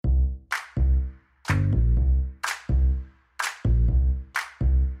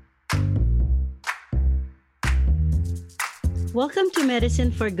Welcome to Medicine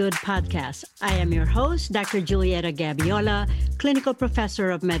for Good podcast. I am your host, Dr. Julieta Gabiola, clinical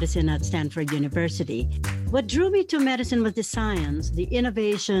professor of medicine at Stanford University. What drew me to medicine was the science, the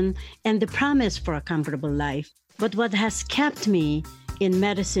innovation, and the promise for a comfortable life. But what has kept me in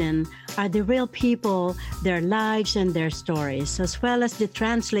medicine are the real people, their lives, and their stories, as well as the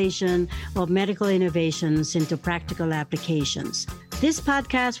translation of medical innovations into practical applications. This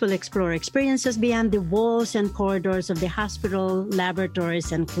podcast will explore experiences beyond the walls and corridors of the hospital,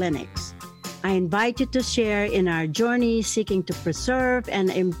 laboratories, and clinics. I invite you to share in our journey seeking to preserve and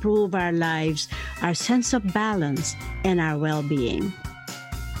improve our lives, our sense of balance, and our well-being.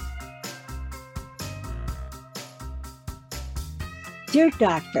 Dear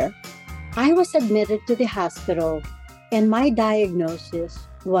doctor, I was admitted to the hospital and my diagnosis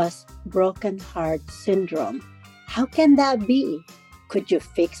was broken heart syndrome. How can that be? Could you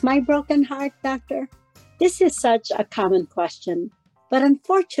fix my broken heart, doctor? This is such a common question, but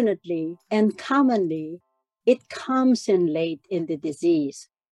unfortunately and commonly, it comes in late in the disease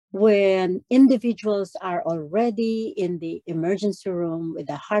when individuals are already in the emergency room with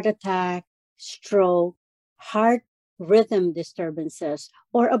a heart attack, stroke, heart rhythm disturbances,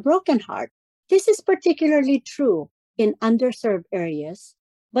 or a broken heart. This is particularly true in underserved areas,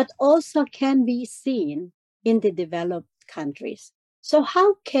 but also can be seen in the developed countries. So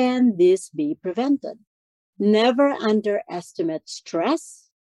how can this be prevented? Never underestimate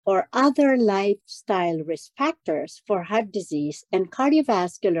stress or other lifestyle risk factors for heart disease and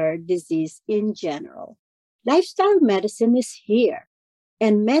cardiovascular disease in general. Lifestyle medicine is here,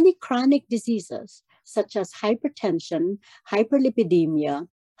 and many chronic diseases such as hypertension, hyperlipidemia,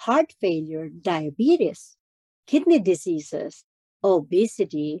 heart failure, diabetes, kidney diseases,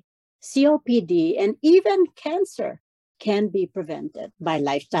 obesity, COPD, and even cancer can be prevented by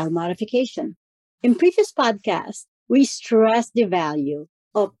lifestyle modification. In previous podcasts, we stressed the value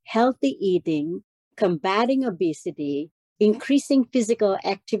of healthy eating, combating obesity, increasing physical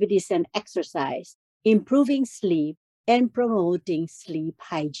activities and exercise, improving sleep, and promoting sleep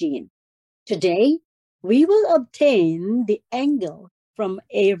hygiene. Today, we will obtain the angle from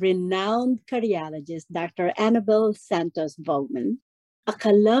a renowned cardiologist, Dr. Annabelle Santos Bowman, a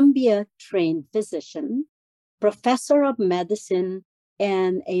Columbia-trained physician, professor of medicine,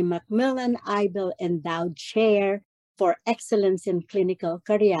 and a Macmillan Ibel Endowed Chair for Excellence in Clinical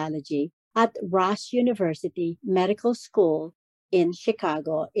Cardiology at Rush University Medical School in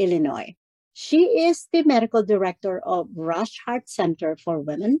Chicago, Illinois. She is the medical director of Rush Heart Center for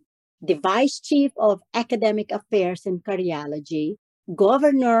Women, the vice chief of academic affairs in cardiology,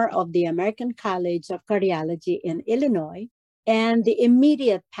 governor of the American College of Cardiology in Illinois, and the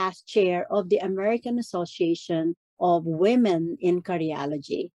immediate past chair of the American Association of Women in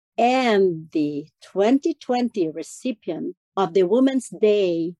Cardiology, and the 2020 recipient of the Women's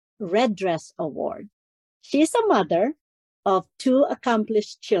Day Red Dress Award. She is a mother of two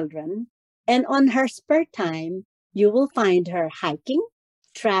accomplished children, and on her spare time, you will find her hiking,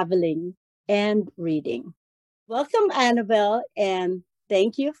 traveling, and reading. Welcome, Annabelle, and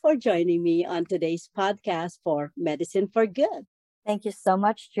thank you for joining me on today's podcast for Medicine for Good. Thank you so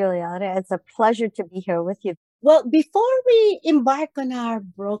much, Juliana. It's a pleasure to be here with you. Well, before we embark on our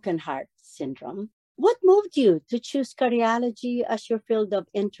broken heart syndrome, what moved you to choose cardiology as your field of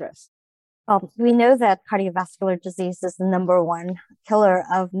interest? Well, we know that cardiovascular disease is the number one killer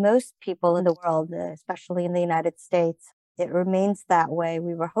of most people in the world, especially in the United States. It remains that way.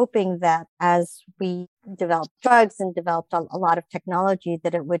 We were hoping that as we developed drugs and developed a lot of technology,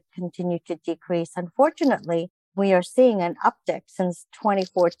 that it would continue to decrease. Unfortunately, we are seeing an uptick since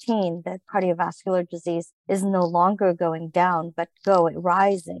 2014 that cardiovascular disease is no longer going down, but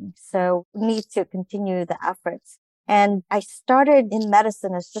rising. So we need to continue the efforts. And I started in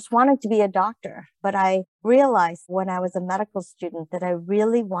medicine as just wanting to be a doctor, but I realized when I was a medical student that I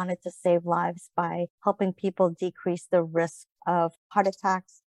really wanted to save lives by helping people decrease the risk of heart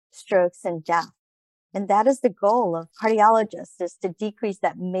attacks, strokes, and death. And that is the goal of cardiologists, is to decrease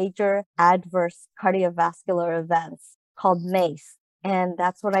that major adverse cardiovascular events called MACE. And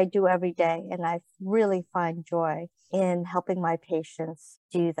that's what I do every day. And I really find joy in helping my patients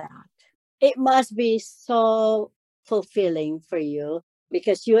do that. It must be so fulfilling for you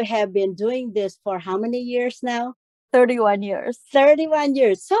because you have been doing this for how many years now? 31 years. 31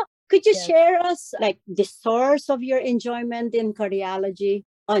 years. So could you Yes. share us like the source of your enjoyment in cardiology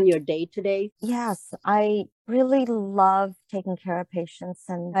on your day-to-day? Yes, I really love taking care of patients,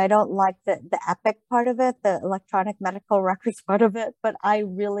 and I don't like the epic part of it, the electronic medical records part of it, but I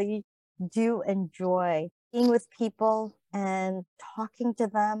really do enjoy being with people and talking to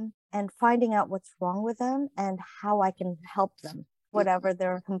them and finding out what's wrong with them and how I can help them, whatever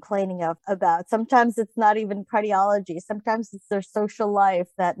they're complaining about. Sometimes it's not even cardiology. Sometimes it's their social life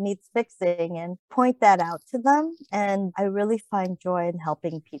that needs fixing, and point that out to them. And I really find joy in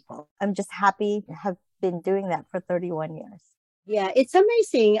helping people. I'm just happy to have been doing that for 31 years. Yeah, it's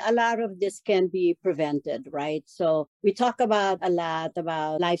amazing. A lot of this can be prevented, right? So we talk about a lot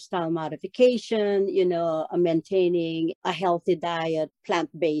about lifestyle modification, maintaining a healthy diet,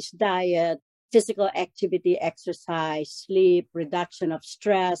 plant-based diet, physical activity, exercise, sleep, reduction of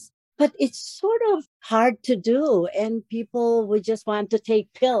stress. But it's sort of hard to do, and people would just want to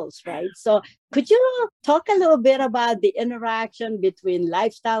take pills, right? So could you talk a little bit about the interaction between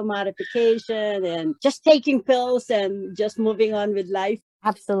lifestyle modification and just taking pills and just moving on with life?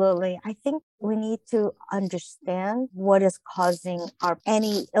 Absolutely. I think we need to understand what is causing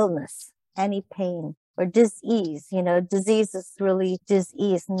any illness, any pain or disease. Disease is really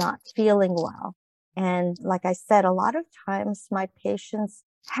disease, not feeling well. And like I said, a lot of times my patients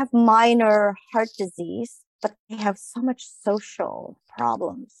have minor heart disease, but they have so much social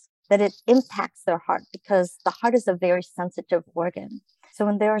problems that it impacts their heart, because the heart is a very sensitive organ. So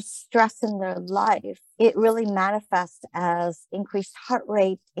when there's stress in their life, it really manifests as increased heart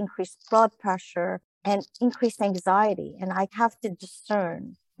rate, increased blood pressure, and increased anxiety. And I have to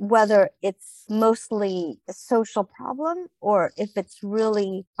discern whether it's mostly a social problem or if it's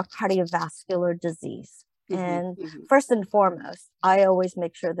really a cardiovascular disease. And first and foremost, I always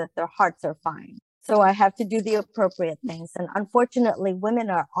make sure that their hearts are fine. So I have to do the appropriate things. And unfortunately, women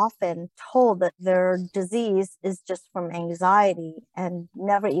are often told that their disease is just from anxiety and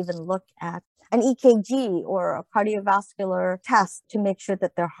never even look at an EKG or a cardiovascular test to make sure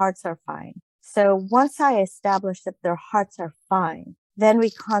that their hearts are fine. So once I establish that their hearts are fine, then we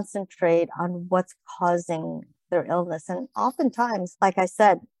concentrate on what's causing their illness. And oftentimes, like I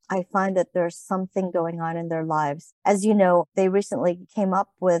said, I find that there's something going on in their lives. As you know, they recently came up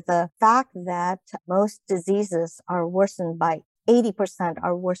with the fact that most diseases are worsened by 80%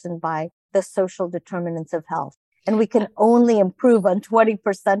 are worsened by the social determinants of health. And we can only improve on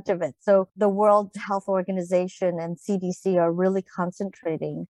 20% of it. So the World Health Organization and CDC are really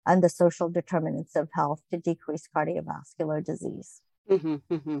concentrating on the social determinants of health to decrease cardiovascular disease.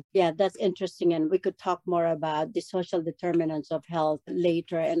 Yeah, that's interesting. And we could talk more about the social determinants of health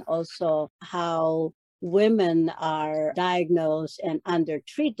later, and also how women are diagnosed and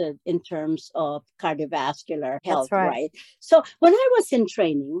undertreated in terms of cardiovascular health, That's right. right? So when I was in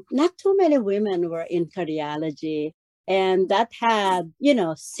training, not too many women were in cardiology, and that had,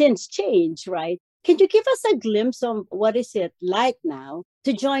 since changed, right? Can you give us a glimpse of what is it like now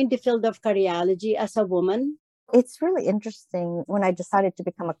to join the field of cardiology as a woman? It's really interesting. When I decided to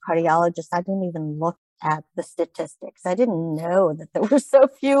become a cardiologist, I didn't even look at the statistics. I didn't know that there were so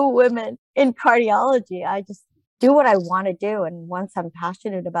few women in cardiology. I just do what I want to do. And once I'm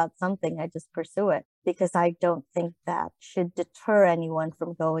passionate about something, I just pursue it, because I don't think that should deter anyone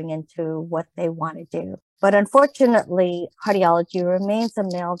from going into what they want to do. But unfortunately, cardiology remains a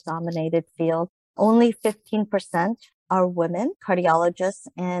male dominated field. Only 15% are women cardiologists,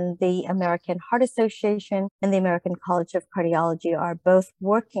 and the American Heart Association and the American College of Cardiology are both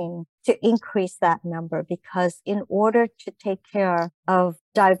working to increase that number, because in order to take care of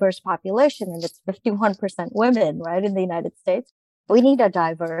diverse population, and it's 51% women, right, in the United States, we need a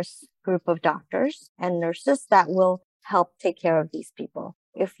diverse group of doctors and nurses that will help take care of these people.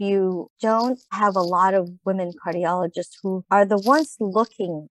 If you don't have a lot of women cardiologists who are the ones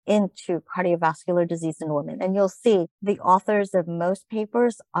looking into cardiovascular disease in women, and you'll see the authors of most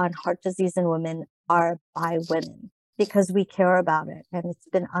papers on heart disease in women are by women, because we care about it and it's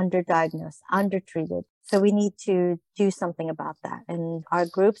been underdiagnosed, undertreated. So we need to do something about that. And our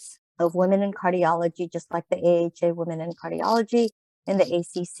groups of women in cardiology, just like the AHA Women in Cardiology and the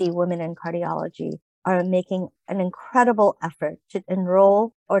ACC Women in Cardiology, are making an incredible effort to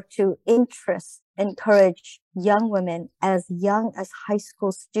enroll or to encourage young women as young as high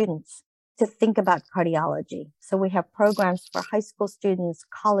school students to think about cardiology. So we have programs for high school students,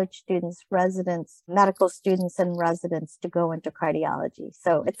 college students, residents, medical students, and residents to go into cardiology.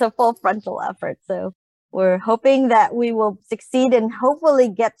 So it's a full frontal effort. So we're hoping that we will succeed and hopefully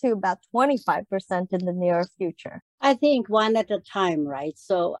get to about 25% in the near future. I think one at a time, right?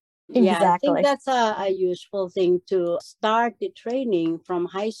 So yeah, I think Exactly. that's a useful thing to start the training from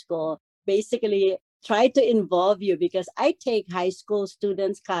high school. Basically, try to involve you, because I take high school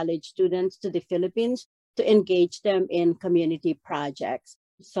students, college students to the Philippines to engage them in community projects.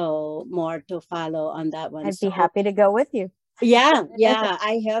 So more to follow on that one. I'd be happy to go with you. Yeah, yeah.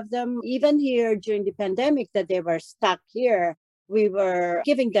 I have them even here during the pandemic that they were stuck here. We were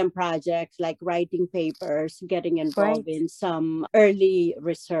giving them projects like writing papers, getting involved Great. in some early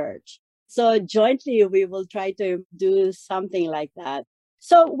research. So jointly, we will try to do something like that.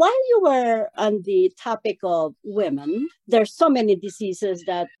 So while you were on the topic of women, there's so many diseases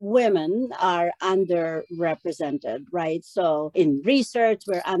that women are underrepresented, right? So in research,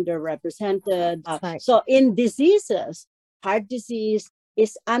 we're underrepresented. That's right. So in diseases, heart disease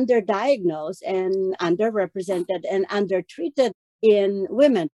is underdiagnosed and underrepresented and undertreated in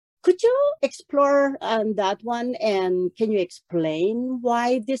women. Could you explore on that one and can you explain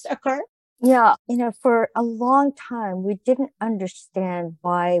why this occurs? Yeah, for a long time, we didn't understand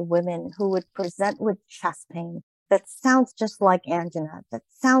why women who would present with chest pain that sounds just like angina, that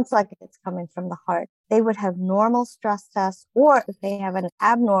sounds like it's coming from the heart, they would have normal stress tests, or if they have an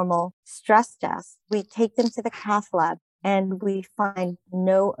abnormal stress test, we take them to the cath lab and we find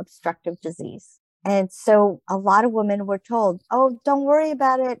no obstructive disease. And so a lot of women were told, oh, don't worry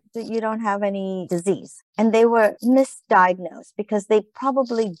about it, that you don't have any disease. And they were misdiagnosed because they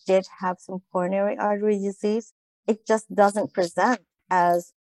probably did have some coronary artery disease. It just doesn't present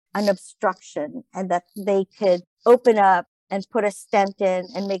as an obstruction and that they could open up and put a stent in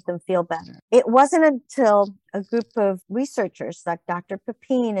and make them feel better. It wasn't until a group of researchers like Dr.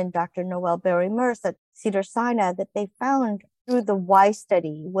 Pepin and Dr. Noel Berry-Merce at Cedars-Sinai that they found through the Y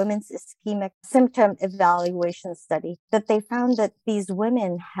study, Women's Ischemic Symptom Evaluation Study, that they found that these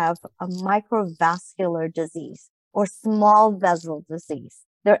women have a microvascular disease or small vessel disease.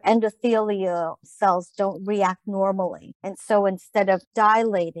 Their endothelial cells don't react normally. And so instead of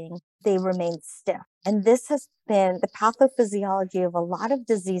dilating, they remain stiff. And this has been the pathophysiology of a lot of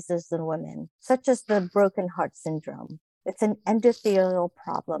diseases in women, such as the broken heart syndrome. It's an endothelial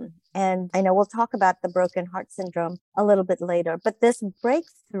problem. And I know we'll talk about the broken heart syndrome a little bit later, but this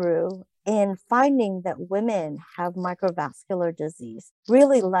breakthrough in finding that women have microvascular disease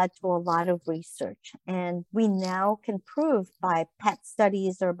really led to a lot of research. And we now can prove by PET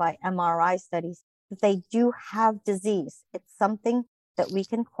studies or by MRI studies that they do have disease. It's something that we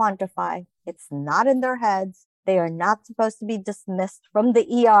can quantify. It's not in their heads. They are not supposed to be dismissed from the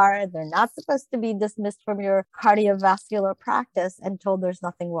ER. They're not supposed to be dismissed from your cardiovascular practice and told there's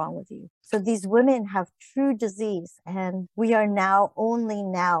nothing wrong with you. So these women have true disease, and we are only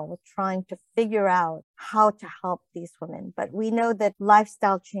now trying to figure out how to help these women. But we know that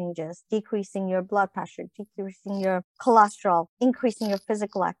lifestyle changes, decreasing your blood pressure, decreasing your cholesterol, increasing your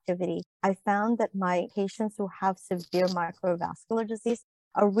physical activity. I found that my patients who have severe microvascular disease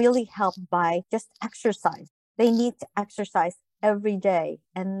are really helped by just exercise. They need to exercise every day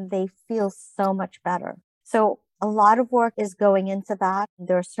and they feel so much better. So a lot of work is going into that.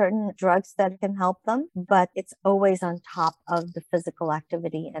 There are certain drugs that can help them, but it's always on top of the physical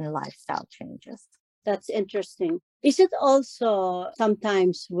activity and lifestyle changes. That's interesting. Is it also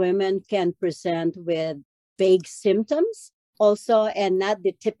sometimes women can present with vague symptoms also and not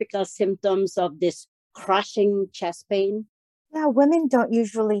the typical symptoms of this crushing chest pain? Yeah, women don't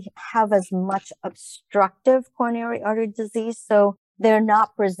usually have as much obstructive coronary artery disease, so they're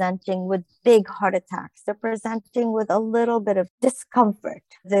not presenting with big heart attacks. They're presenting with a little bit of discomfort.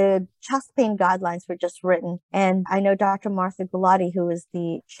 The chest pain guidelines were just written, and I know Dr. Martha Gulati, who is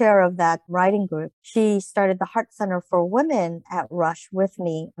the chair of that writing group, she started the Heart Center for Women at Rush with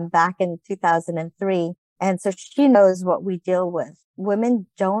me back in 2003. And so she knows what we deal with. Women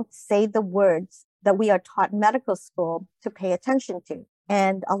don't say the words that we are taught in medical school to pay attention to.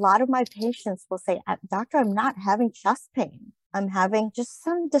 And a lot of my patients will say, doctor, I'm not having chest pain. I'm having just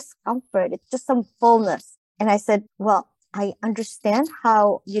some discomfort. It's just some fullness. And I said, well, I understand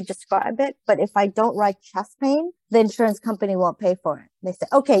how you describe it, but if I don't write chest pain, the insurance company won't pay for it. They say,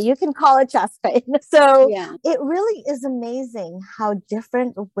 okay, you can call it chest pain. So yeah, it really is amazing how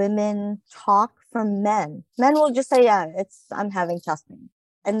different women talk from men. Men will just say, yeah, I'm having chest pain.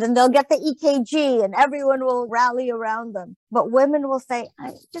 And then they'll get the EKG and everyone will rally around them. But women will say,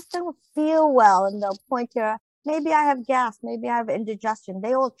 I just don't feel well. And they'll point to, maybe I have gas, maybe I have indigestion.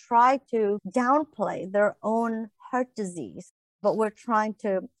 They will try to downplay their own heart disease. But we're trying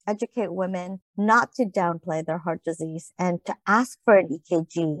to educate women not to downplay their heart disease and to ask for an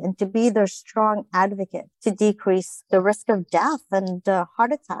EKG and to be their strong advocate to decrease the risk of death and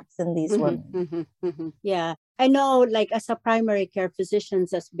heart attacks in these women. Yeah. I know, like as a primary care physician,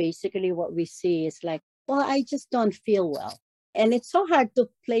 that's basically what we see is like, well, I just don't feel well. And it's so hard to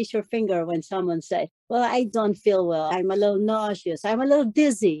place your finger when someone says, well, I don't feel well. I'm a little nauseous. I'm a little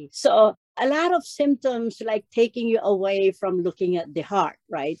dizzy. So a lot of symptoms like taking you away from looking at the heart,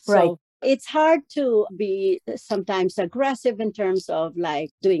 right? Right. So It's hard to be sometimes aggressive in terms of like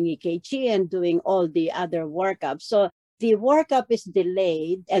doing EKG and doing all the other workups. So the workup is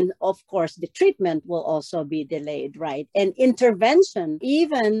delayed. And of course, the treatment will also be delayed, right? And intervention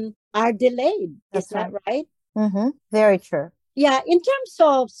even are delayed. Is That's that right. right? Very true. Yeah, in terms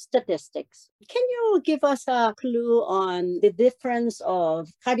of statistics, can you give us a clue on the difference of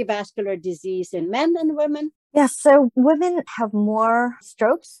cardiovascular disease in men and women? Yes, so women have more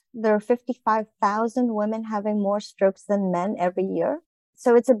strokes. There are 55,000 women having more strokes than men every year.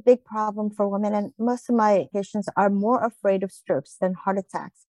 So it's a big problem for women. And most of my patients are more afraid of strokes than heart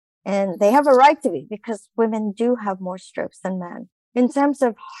attacks. And they have a right to be because women do have more strokes than men. In terms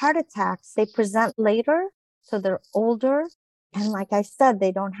of heart attacks, they present later. So they're older. And like I said,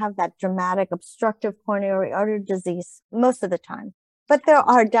 they don't have that dramatic obstructive coronary artery disease most of the time. But there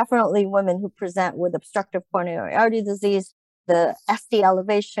are definitely women who present with obstructive coronary artery disease, the ST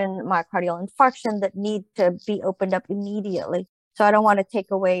elevation, myocardial infarction that need to be opened up immediately. So I don't want to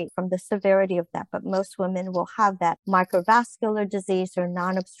take away from the severity of that, but most women will have that microvascular disease or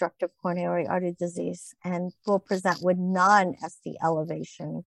non-obstructive coronary artery disease and will present with non-ST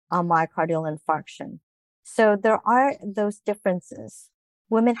elevation myocardial infarction. So there are those differences.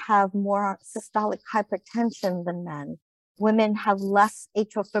 Women have more systolic hypertension than men. Women have less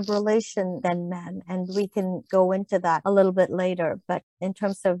atrial fibrillation than men, and we can go into that a little bit later. But in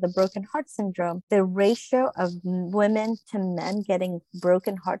terms of the broken heart syndrome, the ratio of women to men getting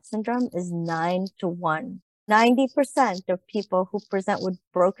broken heart syndrome is 9-1. 90% of people who present with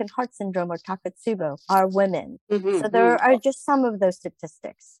broken heart syndrome or Takotsubo are women. So there are just some of those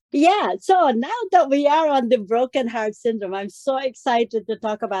statistics. Yeah. So now that we are on the broken heart syndrome, I'm so excited to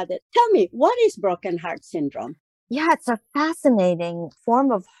talk about it. Tell me, what is broken heart syndrome? Yeah, it's a fascinating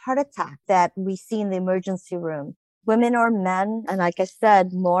form of heart attack that we see in the emergency room. Women or men, and like I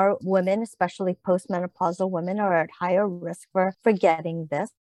said, more women, especially postmenopausal women, are at higher risk for getting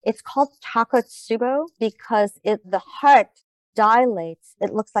this. It's called Takotsubo because the heart dilates.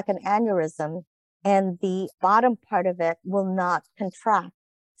 It looks like an aneurysm, and the bottom part of it will not contract.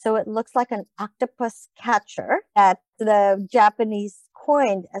 So it looks like an octopus catcher that the Japanese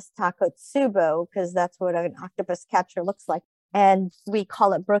coined as Takotsubo because that's what an octopus catcher looks like. And we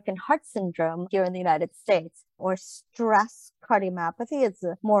call it broken heart syndrome here in the United States, or stress cardiomyopathy is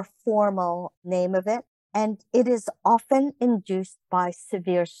a more formal name of it. And it is often induced by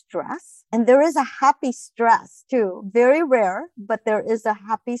severe stress. And there is a happy stress too, very rare, but there is a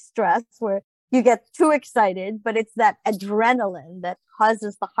happy stress where you get too excited, but it's that adrenaline that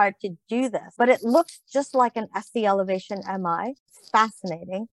causes the heart to do this. But it looks just like an ST elevation MI. It's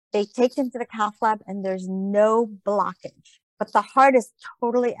fascinating. They take it into the cath lab and there's no blockage, but the heart is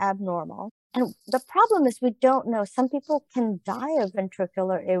totally abnormal. And the problem is we don't know. Some people can die of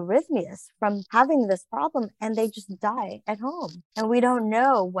ventricular arrhythmias from having this problem and they just die at home. And we don't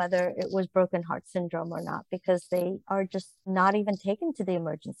know whether it was broken heart syndrome or not because they are just not even taken to the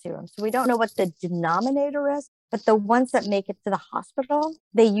emergency room. So we don't know what the denominator is, but the ones that make it to the hospital,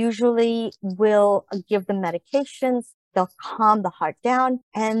 they usually will give them medications. They'll calm the heart down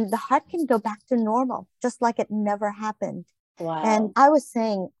and the heart can go back to normal, just like it never happened. Wow. And I was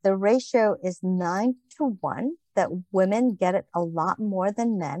saying the ratio is 9-1, that women get it a lot more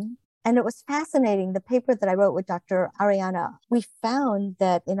than men. And it was fascinating. The paper that I wrote with Dr. Ariana, we found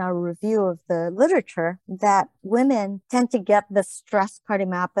that in our review of the literature that women tend to get the stress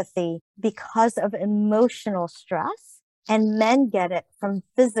cardiomyopathy because of emotional stress, and men get it from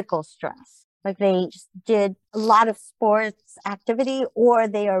physical stress. Like they just did a lot of sports activity or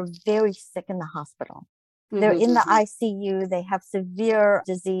they are very sick in the hospital. They're in the ICU, they have severe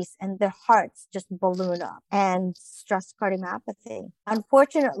disease, and their hearts just balloon up and stress cardiomyopathy.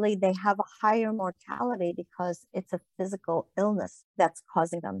 Unfortunately, they have a higher mortality because it's a physical illness that's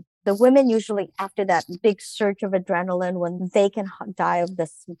causing them. The women usually, after that big surge of adrenaline, when they can die of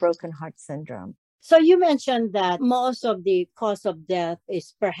this broken heart syndrome. So you mentioned that most of the cause of death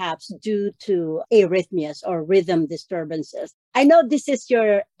is perhaps due to arrhythmias or rhythm disturbances. I know this is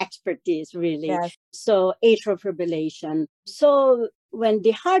your expertise, really. Yes. So atrial fibrillation. So when the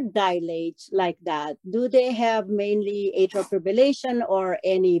heart dilates like that, do they have mainly atrial fibrillation or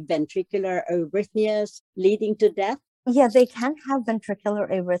any ventricular arrhythmias leading to death? Yeah, they can have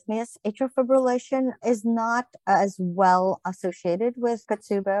ventricular arrhythmias. Atrial fibrillation is not as well associated with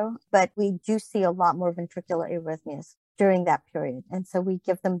Takotsubo, but we do see a lot more ventricular arrhythmias during that period. And so we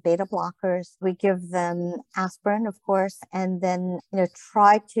give them beta blockers, we give them aspirin, of course, and then,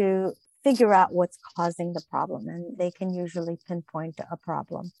 try to figure out what's causing the problem. And they can usually pinpoint a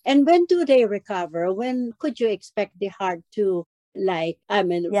problem. And when do they recover? When could you expect the heart to Like, I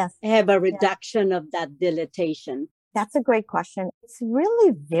mean, Yes. have a Yes. reduction of that dilatation? That's a great question. It's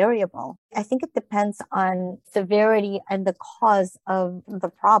really variable. I think it depends on severity and the cause of the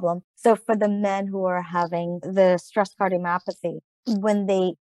problem. So for the men who are having the stress cardiomyopathy, when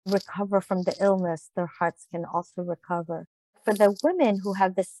they recover from the illness, their hearts can also recover. For the women who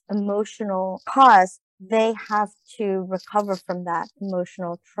have this emotional cause, they have to recover from that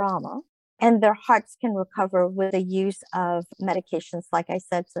emotional trauma. And their hearts can recover with the use of medications, like I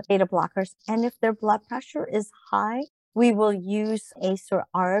said, so beta blockers. And if their blood pressure is high, we will use ACE or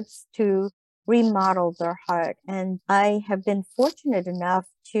ARBs to remodel their heart. And I have been fortunate enough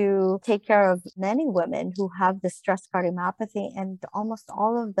to take care of many women who have the stress cardiomyopathy, and almost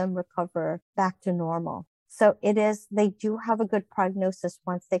all of them recover back to normal. So they do have a good prognosis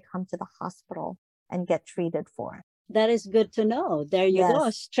once they come to the hospital and get treated for it. That is good to know. There you go.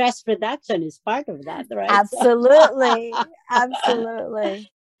 Yes, Stress reduction is part of that, right? absolutely. Absolutely.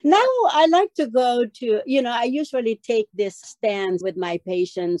 Now, I like to go to, I usually take this stance with my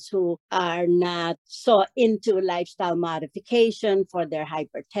patients who are not so into lifestyle modification for their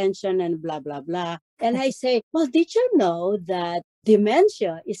hypertension and blah, blah, blah. And I say, well, did you know that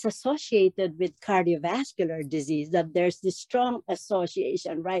dementia is associated with cardiovascular disease, that there's this strong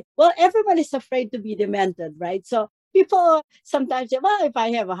association, right? Well, everybody's afraid to be demented, right? So people sometimes say, well, if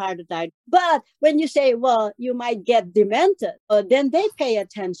I have a heart attack, but when you say, well, you might get demented, then they pay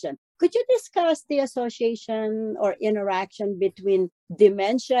attention. Could you discuss the association or interaction between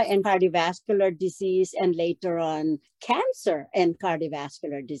dementia and cardiovascular disease, and later on cancer and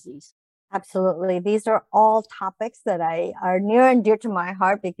cardiovascular disease? Absolutely. These are all topics that are near and dear to my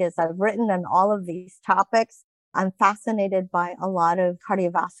heart because I've written on all of these topics. I'm fascinated by a lot of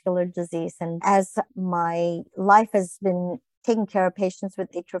cardiovascular disease. And as my life has been taking care of patients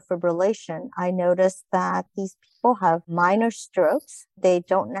with atrial fibrillation, I noticed that these people have minor strokes. They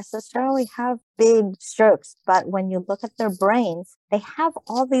don't necessarily have big strokes, but when you look at their brains, they have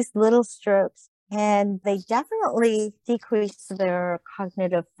all these little strokes. And they definitely decrease their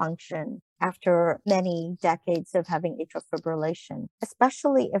cognitive function after many decades of having atrial fibrillation,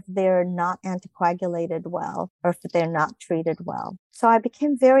 especially if they're not anticoagulated well or if they're not treated well. So I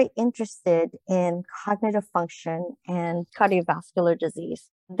became very interested in cognitive function and cardiovascular disease.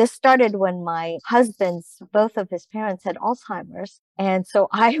 This started when both of his parents had Alzheimer's. And so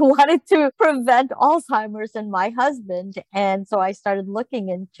I wanted to prevent Alzheimer's in my husband. And so I started looking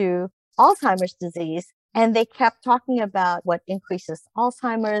into Alzheimer's disease. And they kept talking about what increases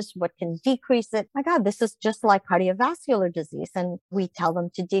Alzheimer's, what can decrease it. My God, this is just like cardiovascular disease. And we tell them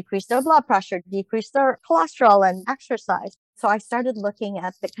to decrease their blood pressure, decrease their cholesterol, and exercise. So I started looking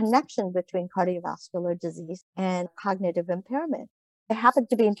at the connection between cardiovascular disease and cognitive impairment. I happened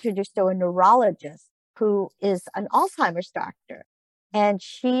to be introduced to a neurologist who is an Alzheimer's doctor. And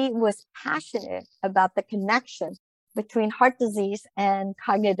she was passionate about the connection between heart disease and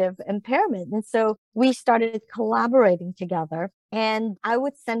cognitive impairment. And so we started collaborating together, and I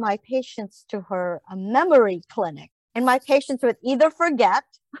would send my patients to her memory clinic, and my patients would either forget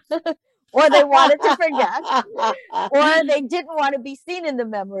or they wanted to forget or they didn't want to be seen in the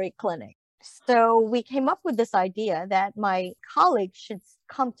memory clinic. So we came up with this idea that my colleagues should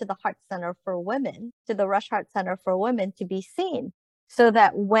come to the Heart Center for Women, to the Rush Heart Center for Women, to be seen, so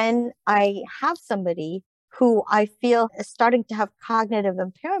that when I have somebody who I feel is starting to have cognitive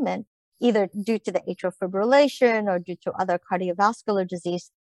impairment, either due to the atrial fibrillation or due to other cardiovascular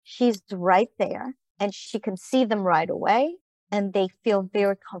disease, she's right there and she can see them right away. And they feel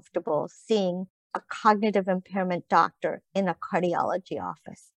very comfortable seeing a cognitive impairment doctor in a cardiology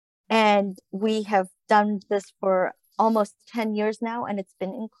office. And we have done this for almost 10 years now, and it's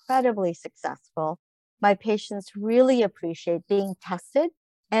been incredibly successful. My patients really appreciate being tested.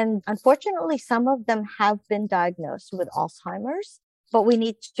 And unfortunately, some of them have been diagnosed with Alzheimer's, but we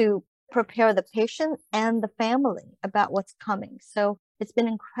need to prepare the patient and the family about what's coming. So it's been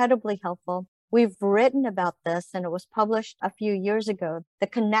incredibly helpful. We've written about this, and it was published a few years ago, the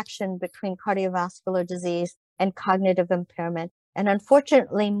connection between cardiovascular disease and cognitive impairment. And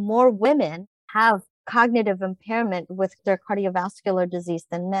unfortunately, more women have cognitive impairment with their cardiovascular disease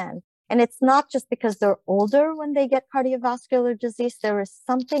than men. And it's not just because they're older when they get cardiovascular disease. There is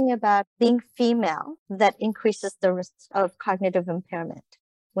something about being female that increases the risk of cognitive impairment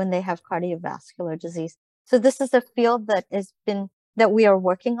when they have cardiovascular disease. So this is a field that we are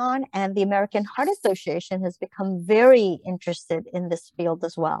working on, and the American Heart Association has become very interested in this field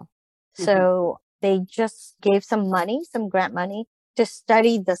as well. Mm-hmm. So they just gave some grant money to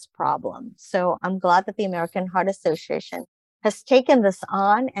study this problem. So I'm glad that the American Heart Association has taken this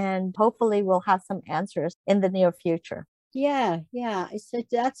on, and hopefully we'll have some answers in the near future. Yeah.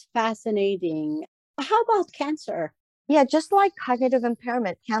 That's fascinating. How about cancer? Yeah, just like cognitive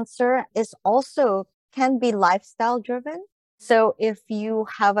impairment, cancer is also can be lifestyle driven. So if you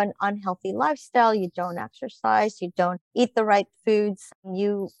have an unhealthy lifestyle, you don't exercise, you don't eat the right foods,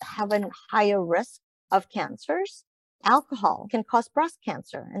 you have a higher risk of cancers. Alcohol can cause breast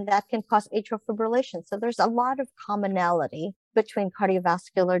cancer and that can cause atrial fibrillation. So there's a lot of commonality between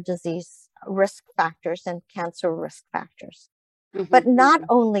cardiovascular disease risk factors and cancer risk factors. But not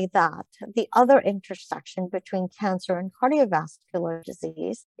only that, the other intersection between cancer and cardiovascular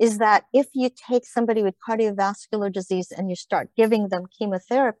disease is that if you take somebody with cardiovascular disease and you start giving them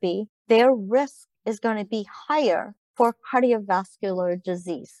chemotherapy, their risk is going to be higher for cardiovascular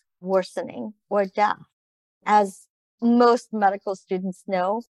disease worsening or death. As most medical students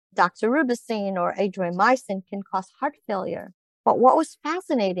know, doxorubicin or adriamycin can cause heart failure. But what was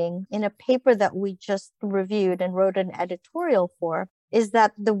fascinating in a paper that we just reviewed and wrote an editorial for is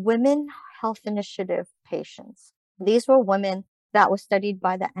that the Women Health Initiative patients, these were women that was studied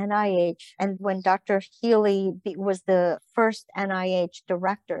by the NIH. And when Dr. Healy was the first NIH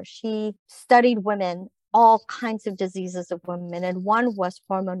director, she studied women, all kinds of diseases of women. And one was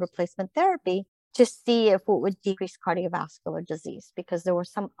hormone replacement therapy to see if it would decrease cardiovascular disease, because there were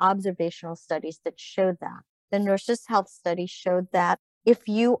some observational studies that showed that. The Nurses Health study showed that if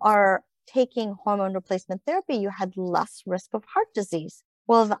you are taking hormone replacement therapy, you had less risk of heart disease.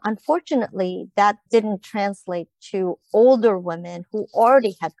 Well, unfortunately, that didn't translate to older women who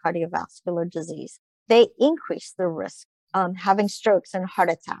already had cardiovascular disease. They increased the risk having strokes and heart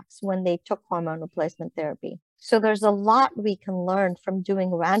attacks when they took hormone replacement therapy. So there's a lot we can learn from doing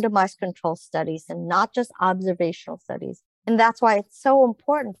randomized control studies and not just observational studies. And that's why it's so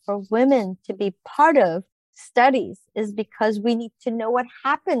important for women to be part of studies, is because we need to know what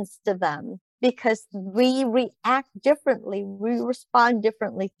happens to them, because we react differently. We respond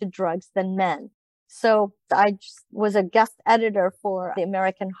differently to drugs than men. So I just was a guest editor for the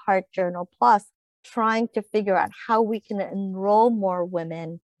American Heart Journal Plus, trying to figure out how we can enroll more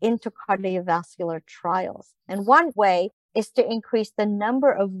women into cardiovascular trials. And one way is to increase the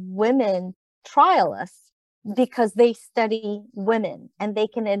number of women trialists, because they study women and they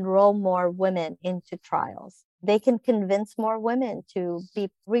can enroll more women into trials. They can convince more women to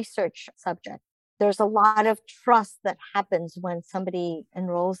be research subjects. There's a lot of trust that happens when somebody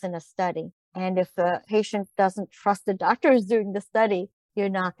enrolls in a study. And if the patient doesn't trust the doctor who's doing the study, you're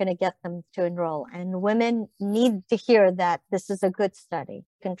not going to get them to enroll. And women need to hear that this is a good study.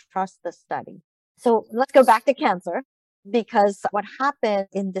 You can trust the study. So let's go back to cancer, because what happened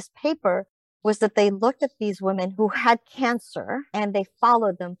in this paper was that they looked at these women who had cancer and they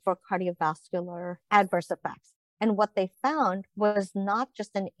followed them for cardiovascular adverse effects. And what they found was not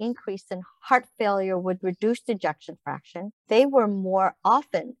just an increase in heart failure with reduced ejection fraction. They were more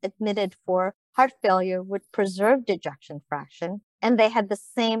often admitted for heart failure with preserved ejection fraction. And they had the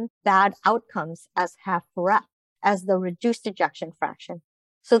same bad outcomes as HFrEF, as the reduced ejection fraction.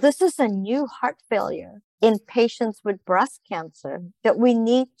 So this is a new heart failure in patients with breast cancer that we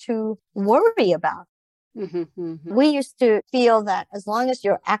need to worry about. We used to feel that as long as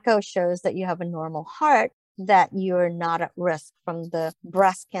your echo shows that you have a normal heart, that you're not at risk from the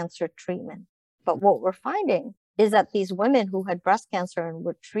breast cancer treatment. But what we're finding is that these women who had breast cancer and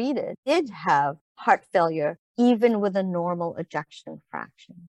were treated did have heart failure, even with a normal ejection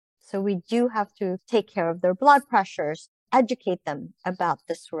fraction. So we do have to take care of their blood pressures, educate them about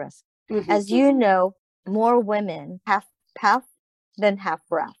this risk. As you know, more women have PEF than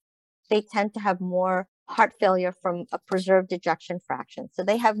HFrEF. They tend to have more heart failure from a preserved ejection fraction. So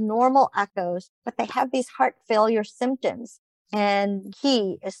they have normal echoes, but they have these heart failure symptoms. And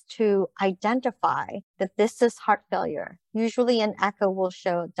key is to identify that this is heart failure. Usually an echo will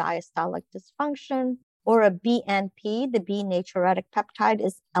show diastolic dysfunction, or a BNP, the B natriuretic peptide,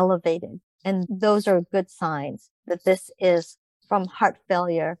 is elevated. And those are good signs that this is from heart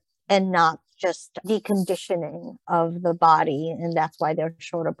failure and not just deconditioning of the body. And that's why they're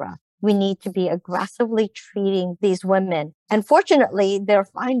short of breath. We need to be aggressively treating these women. And fortunately, they're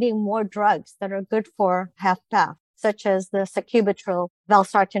finding more drugs that are good for HFpEF, such as the sacubitril,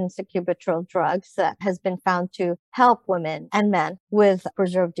 valsartan sacubitril drugs that has been found to help women and men with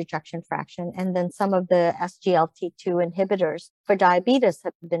preserved ejection fraction. And then some of the SGLT2 inhibitors for diabetes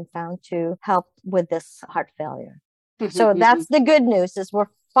have been found to help with this heart failure. So that's the good news, is we're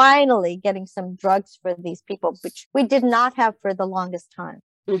finally getting some drugs for these people, which we did not have for the longest time.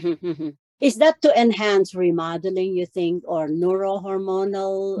 Is that to enhance remodeling, you think, or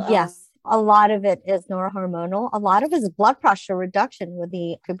neurohormonal? Yes. A lot of it is neurohormonal. A lot of it is blood pressure reduction with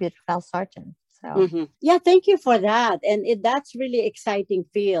the sacubitril valsartan. So, Yeah, thank you for that. And that's really exciting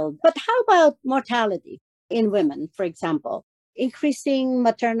field. But how about mortality in women, for example? Increasing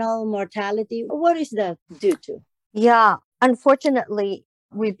maternal mortality, what is that due to? yeah, unfortunately,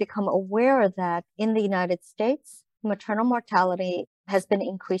 we've become aware that in the United States, maternal mortality has been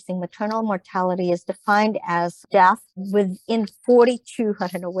increasing. Maternal mortality is defined as death within 42, I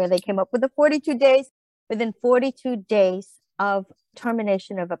don't know where they came up with the 42 days, within 42 days of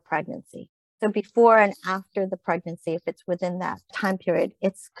termination of a pregnancy. So before and after the pregnancy, if it's within that time period,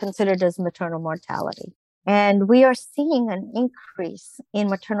 it's considered as maternal mortality. And we are seeing an increase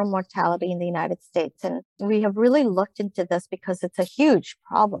in maternal mortality in the United States. And we have really looked into this because it's a huge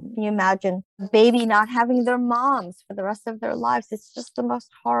problem. Can you imagine a baby not having their moms for the rest of their lives? It's just the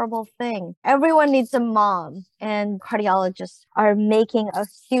most horrible thing. Everyone needs a mom, and cardiologists are making a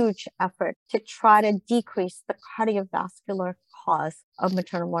huge effort to try to decrease the cardiovascular cause of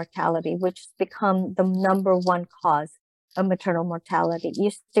maternal mortality, which has become the number one cause of maternal mortality. It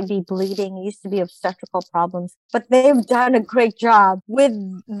used to be bleeding, used to be obstetrical problems, but they've done a great job with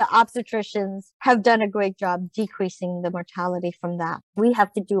the obstetricians have done a great job decreasing the mortality from that. We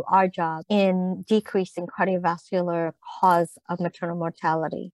have to do our job in decreasing cardiovascular cause of maternal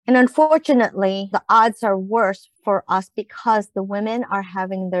mortality. And unfortunately, the odds are worse for us because the women are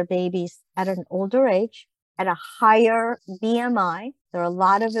having their babies at an older age, at a higher BMI. There are a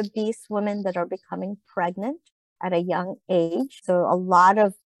lot of obese women that are becoming pregnant at a young age. So a lot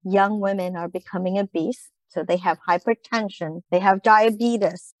of young women are becoming obese. So they have hypertension, they have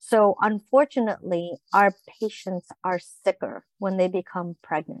diabetes. So unfortunately, our patients are sicker when they become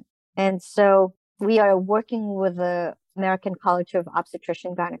pregnant. And so we are working with the American College of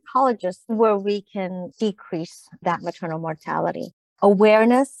Obstetrician Gynecologists where we can decrease that maternal mortality.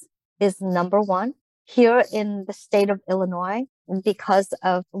 Awareness is number one. Here in the state of Illinois, because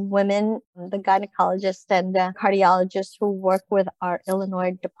of women, the gynecologists and cardiologists who work with our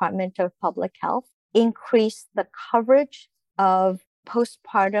Illinois Department of Public Health, increase the coverage of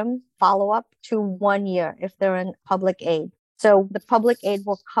postpartum follow-up to 1 year if they're in public aid. So the public aid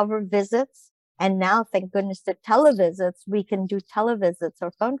will cover visits. And now, thank goodness, the televisits, we can do televisits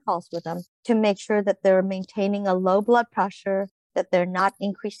or phone calls with them to make sure that they're maintaining a low blood pressure, that they're not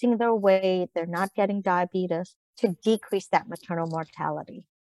increasing their weight, they're not getting diabetes, to decrease that maternal mortality.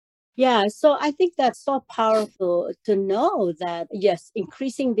 Yeah, so I think that's so powerful to know that, yes,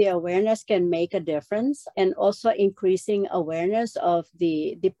 increasing the awareness can make a difference, and also increasing awareness of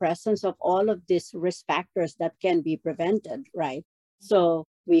the presence of all of these risk factors that can be prevented, right? So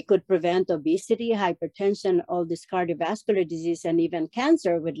we could prevent obesity, hypertension, all this cardiovascular disease, and even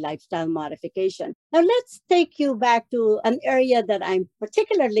cancer with lifestyle modification. Now, let's take you back to an area that I'm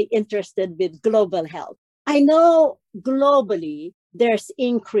particularly interested with, global health. I know globally there's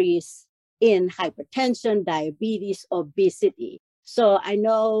increase in hypertension, diabetes, obesity. So I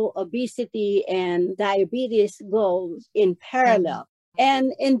know obesity and diabetes go in parallel.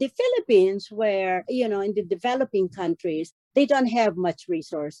 And in the Philippines, where, in the developing countries, they don't have much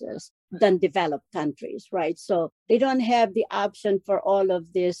resources than developed countries, right? So they don't have the option for all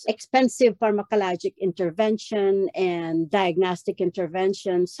of this expensive pharmacologic intervention and diagnostic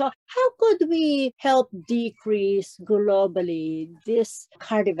intervention. So how could we help decrease globally this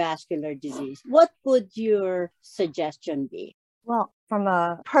cardiovascular disease? What would your suggestion be? Well, from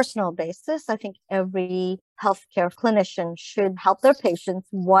a personal basis, I think every healthcare clinician should help their patients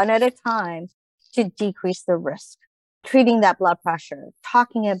one at a time to decrease the risk. Treating that blood pressure,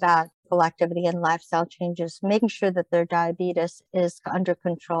 talking about physical activity and lifestyle changes, making sure that their diabetes is under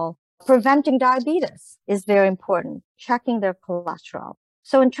control. Preventing diabetes is very important, checking their cholesterol.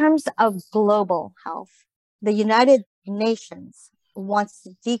 So in terms of global health, the United Nations wants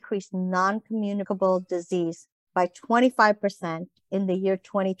to decrease non-communicable disease by 25% in the year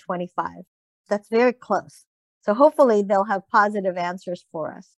 2025. That's very close. So hopefully they'll have positive answers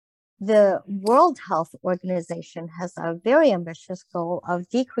for us. The World Health Organization has a very ambitious goal of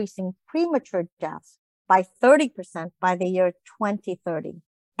decreasing premature deaths by 30% by the year 2030.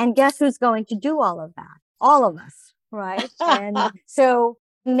 And guess who's going to do all of that? All of us, right? And so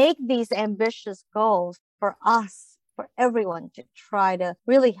make these ambitious goals for us, for everyone, to try to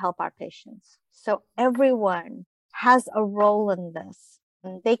really help our patients. So everyone has a role in this.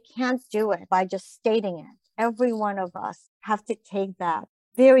 And they can't do it by just stating it. Every one of us have to take that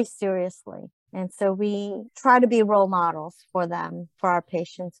very seriously. And so we try to be role models for them, for our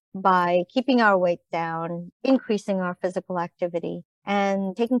patients, by keeping our weight down, increasing our physical activity,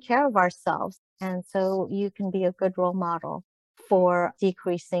 and taking care of ourselves. And so you can be a good role model for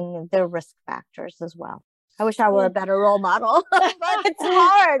decreasing their risk factors as well. I wish I were a better role model, but it's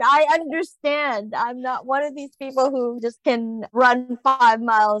hard. I understand. I'm not one of these people who just can run 5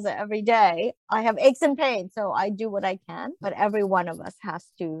 miles every day. I have aches and pains, so I do what I can, but every one of us has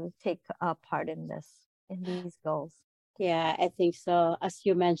to take a part in these goals. Yeah, I think so. As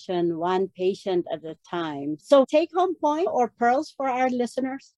you mentioned, one patient at a time. So take home point or pearls for our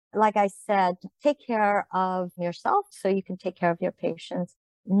listeners. Like I said, take care of yourself so you can take care of your patients.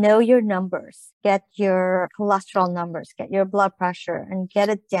 Know your numbers, get your cholesterol numbers, get your blood pressure and get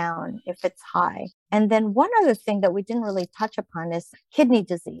it down if it's high. And then one other thing that we didn't really touch upon is kidney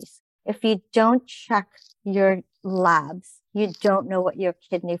disease. If you don't check your labs, you don't know what your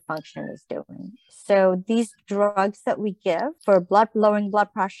kidney function is doing. So these drugs that we give for lowering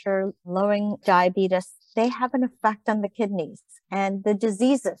blood pressure, lowering diabetes, they have an effect on the kidneys, and the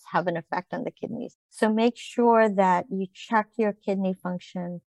diseases have an effect on the kidneys. So make sure that you check your kidney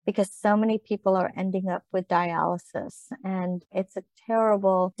function, because so many people are ending up with dialysis, and it's a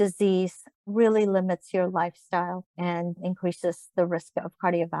terrible disease, really limits your lifestyle and increases the risk of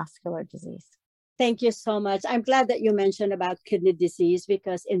cardiovascular disease. Thank you so much. I'm glad that you mentioned about kidney disease,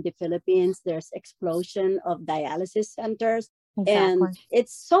 because in the Philippines, there's explosion of dialysis centers. Exactly. And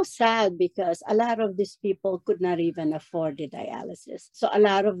it's so sad because a lot of these people could not even afford the dialysis. So a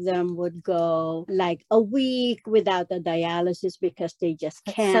lot of them would go like a week without the dialysis because they just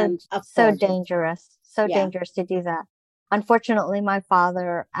can't afford so it. dangerous. So dangerous to do that. Unfortunately, my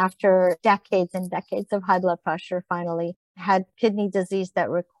father, after decades and decades of high blood pressure, finally had kidney disease that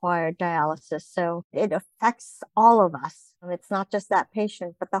required dialysis. So it affects all of us. It's not just that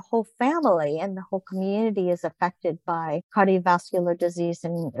patient, but the whole family and the whole community is affected by cardiovascular disease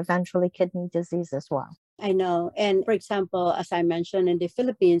and eventually kidney disease as well. I know. And for example, as I mentioned, in the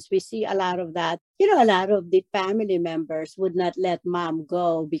Philippines, we see a lot of that. You know, a lot of the family members would not let mom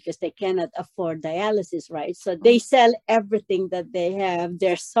go because they cannot afford dialysis, right? So they sell everything that they have,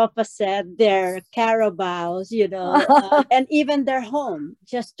 their sofa set, their Carabaos, and even their home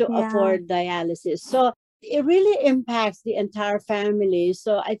just to afford dialysis. So it really impacts the entire family.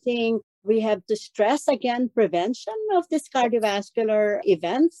 So I think we have to stress again prevention of these cardiovascular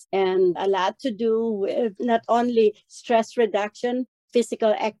events, and a lot to do with not only stress reduction,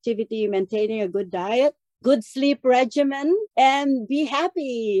 physical activity, maintaining a good diet, good sleep regimen, and be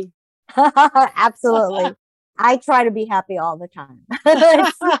happy. Absolutely. I try to be happy all the time.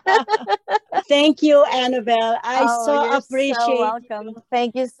 Thank you, Annabelle. I appreciate so welcome. you.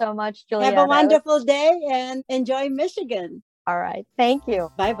 Thank you so much, Juliette. Have a wonderful day and enjoy Michigan. All right. Thank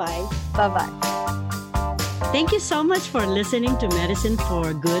you. Bye-bye. Bye-bye. Thank you so much for listening to Medicine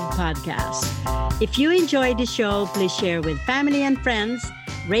for Good podcast. If you enjoyed the show, please share with family and friends.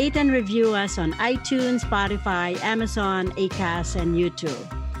 Rate and review us on iTunes, Spotify, Amazon, Acast, and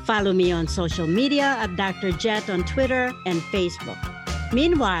YouTube. Follow me on social media at Dr. Jet on Twitter and Facebook.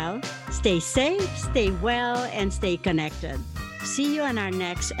 Meanwhile, stay safe, stay well, and stay connected. See you on our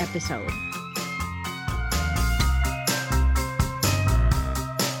next episode.